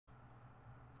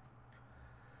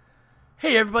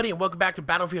Hey everybody, and welcome back to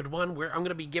Battlefield 1, where I'm going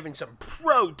to be giving some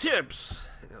pro tips,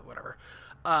 whatever,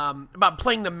 about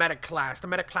playing the medic class. The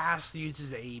medic class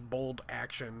uses a bold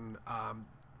action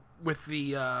with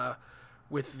the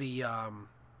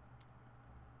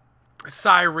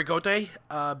Sai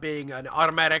Rigote being an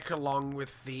automatic, along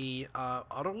with the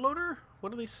autoloader.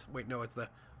 What are these? Wait, no, it's the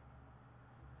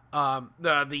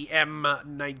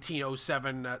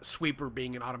M1907 sweeper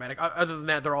being an automatic. Other than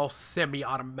that, they're all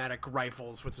semi-automatic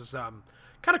rifles, which is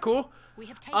kind of cool.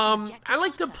 I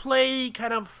like to play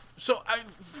kind of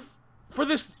for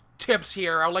this tips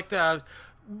here. I like to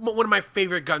one of my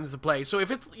favorite guns to play. So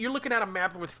if you're looking at a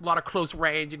map with a lot of close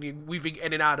range and you're weaving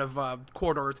in and out of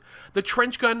corridors, the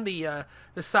trench gun, the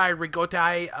Sai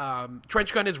Rigote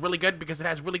trench gun is really good because it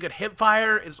has really good hip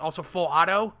fire. It's also full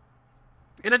auto.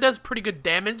 And it does pretty good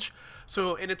damage,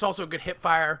 and it's also a good hip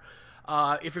fire.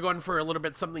 If you're going for a little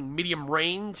bit something medium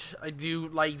range, I do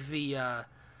like the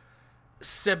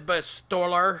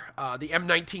Stoller, the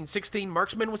M1916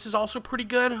 Marksman, which is also pretty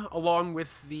good, along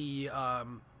with the,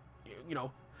 along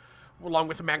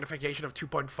with the magnification of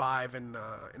 2.5 and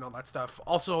all that stuff.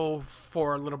 Also,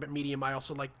 for a little bit medium, I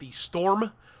also like the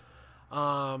Storm.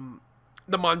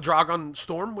 The Mondragon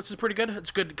Storm, which is pretty good.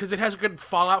 It's good because it has a good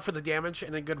fallout for the damage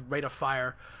and a good rate of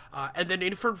fire. And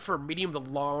then for medium to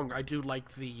long, I do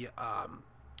like the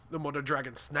Motor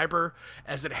Dragon Sniper,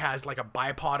 as it has like a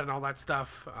bipod and all that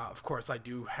stuff. Of course, I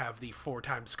do have the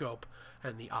 4x scope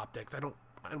and the optics. I'm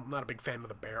not a big fan of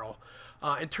the barrel.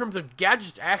 In terms of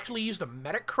gadgets, I actually use the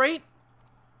medic crate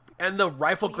and the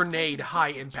rifle grenade high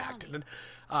impact. And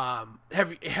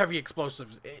heavy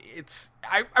explosives.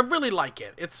 I really like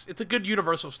it. It's a good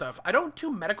universal stuff. I don't do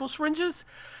medical syringes.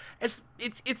 It's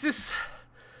this.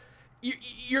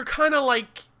 You're kind of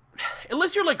like,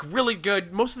 unless you're like really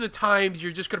good, most of the times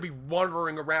you're just gonna be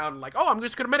wandering around like, oh, I'm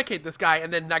just gonna medicate this guy,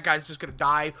 and then that guy's just gonna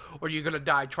die, or you're gonna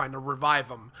die trying to revive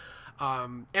him.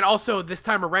 And also, this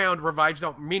time around, revives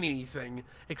don't mean anything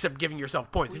except giving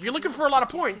yourself points. If you're looking for a lot of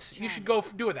points, you should go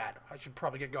do that. I should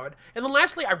probably get going. And then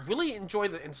lastly, I really enjoy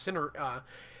the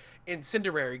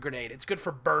incendiary grenade. It's good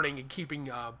for burning and keeping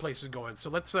places going.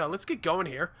 So let's get going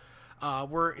here.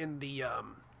 We're in the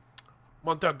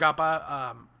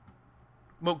Montagapa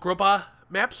Mogropa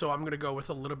map, so I'm gonna go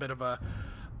with a little bit of a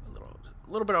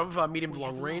medium to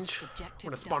long range. I'm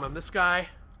gonna spawn on this guy.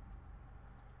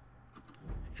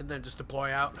 And then just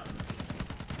deploy out.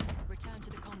 Return to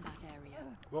the combat area.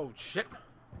 Whoa, shit.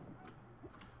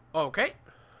 Okay.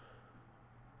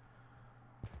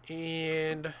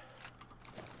 And there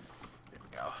we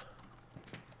go.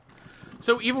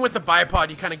 So even with the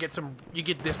bipod, you kind of get you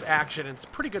get this action. It's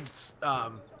pretty good,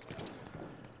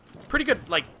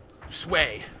 like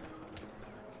sway.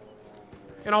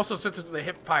 And also, since the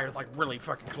hip fire is like really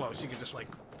fucking close, you can just like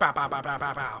pow pow pow pow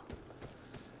pow pow.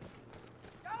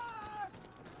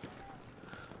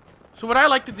 So what I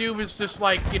like to do is just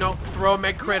like, throw a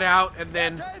med crit out and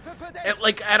then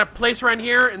at a place around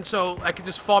here, and so I can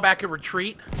just fall back and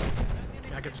retreat.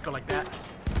 I can just go like that.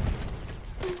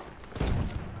 There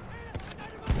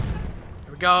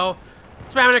we go.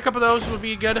 Spamming a couple of those would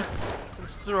be good.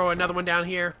 Let's throw another one down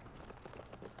here.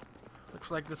 Looks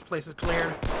like this place is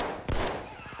cleared.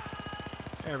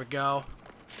 There we go.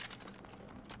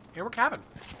 And we're capping.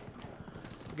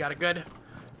 We got it good.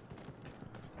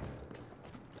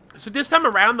 So this time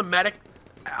around, the medic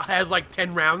has like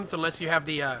 10 rounds, unless you have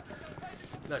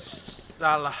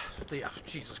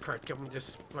Jesus Christ, can we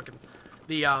just fucking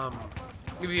there's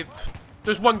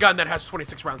one gun that has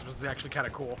 26 rounds, which is actually kind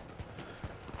of cool.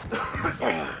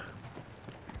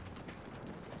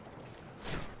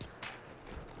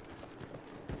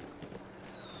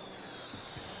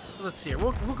 So let's see here.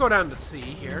 We'll go down to C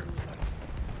here.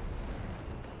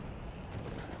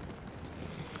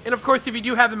 And of course, if you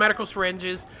do have the medical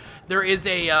syringes, there is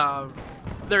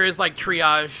like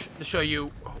triage to show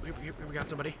you. Oh, we got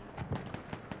somebody. We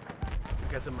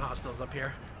got some hostiles up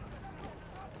here.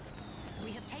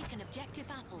 We have taken objective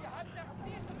apples.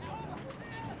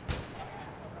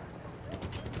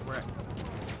 So we're at.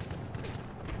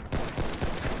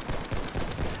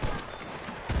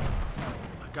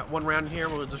 I've got one round in here.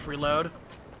 We'll just reload.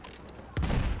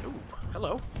 Ooh,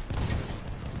 hello.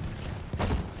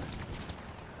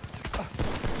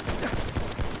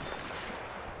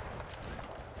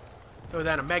 Throw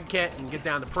down a med kit and get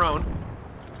down to prone.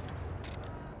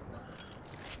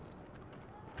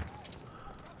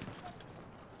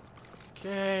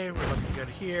 Okay, we're looking good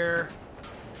here.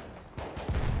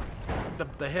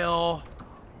 Up the hill.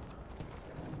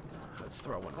 Let's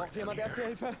throw one right down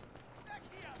here.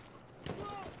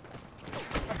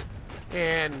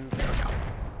 And there we go.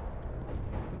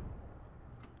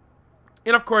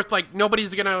 And of course, like,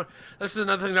 nobody's gonna... This is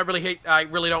another thing that I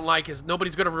really don't like, is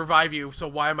nobody's gonna revive you, so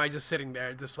why am I just sitting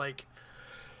there? Just, like...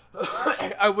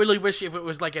 I really wish if it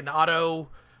was, like, an auto,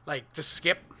 like, just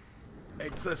skip.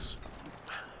 It's just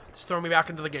throw me back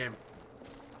into the game.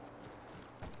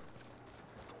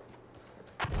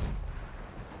 Let's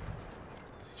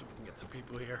see if we can get some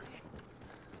people here.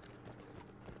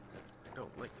 I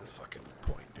don't like this fucking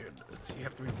point, dude. You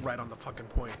have to be right on the fucking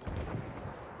point.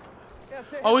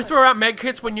 Always throw out med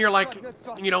kits when you're, like,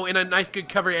 you know, in a nice, good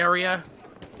cover area.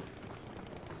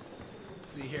 Let's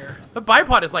see here. The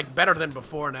bipod is, like, better than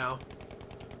before now.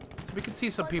 So we can see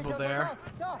some people there.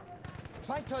 There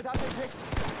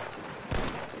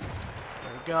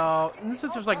we go. And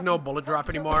since there's, like, no bullet drop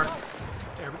anymore.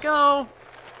 There we go.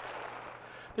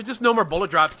 There's just no more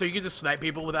bullet drops, so you can just snipe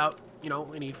people without, you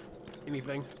know,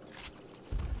 anything.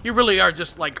 You really are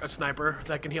just, like, a sniper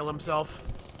that can heal himself.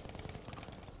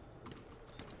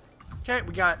 Okay,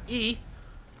 we got E.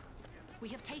 We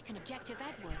have taken objective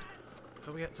Edward.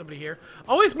 Oh, we got somebody here.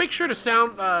 Always make sure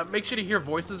to make sure to hear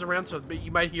voices around, so that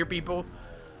you might hear people.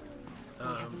 We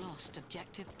have lost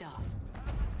objective Duff.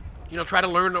 You know, try to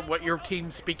learn what your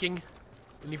team's speaking,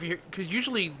 and if you hear, because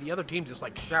usually the other team just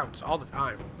like shouts all the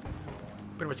time,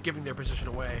 pretty much giving their position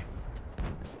away.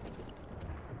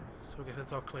 So I guess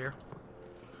that's all clear.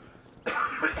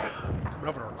 Coming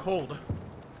over to our cold.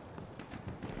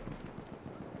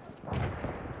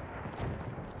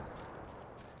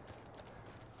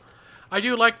 I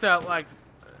do like that, like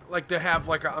to have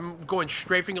like I'm going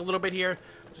strafing a little bit here,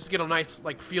 just to get a nice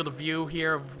like field of view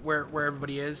here of where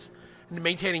everybody is, and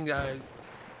maintaining.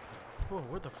 Whoa,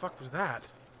 what the fuck was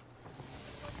that?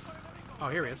 Oh,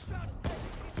 here he is.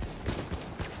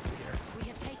 Let's see here. We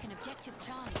have taken objective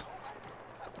Charlie.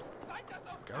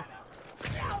 Go.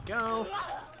 There we go.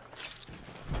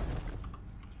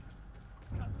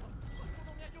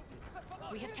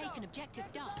 We have taken objective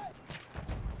Duff.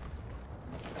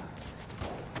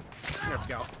 There we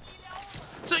go.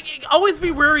 So always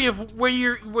be wary of where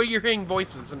you're hearing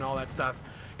voices and all that stuff.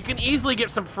 You can easily get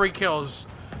some free kills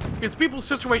because people's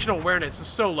situational awareness is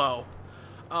so low.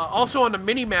 Also on the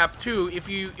mini map too,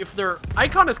 if their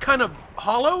icon is kind of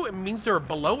hollow, it means they're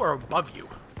below or above you.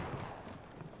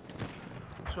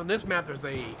 So on this map, there's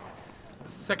a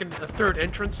third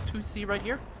entrance to C right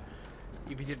here.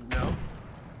 If you didn't know.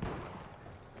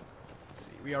 Let's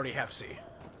see, we already have C.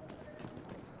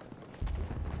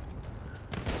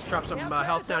 Let's drop some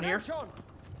health down here.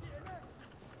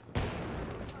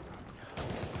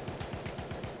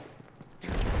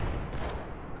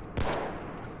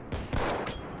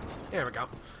 There we go.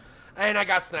 And I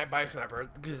got sniped by a sniper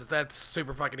because that's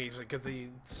super fucking easy because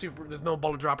there's no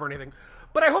bullet drop or anything.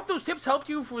 But I hope those tips helped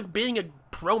you with being a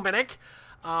pro medic.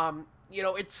 You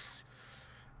know, it's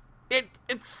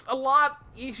a lot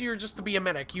easier just to be a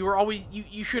medic.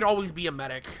 You should always be a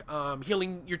medic.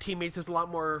 Healing your teammates is a lot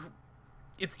more.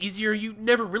 It's easier. You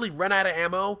never really run out of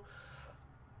ammo.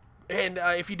 And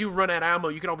if you do run out of ammo,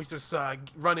 you can always just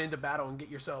run into battle and get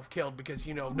yourself killed because,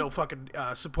 you know, no fucking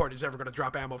support is ever going to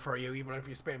drop ammo for you, even if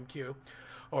you spam Q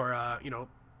or, you know,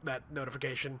 that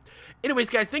notification. Anyways,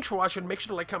 guys, thanks for watching. Make sure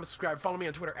to like, comment, subscribe. Follow me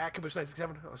on Twitter at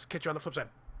Caboose967. I'll catch you on the flip side.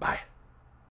 Bye.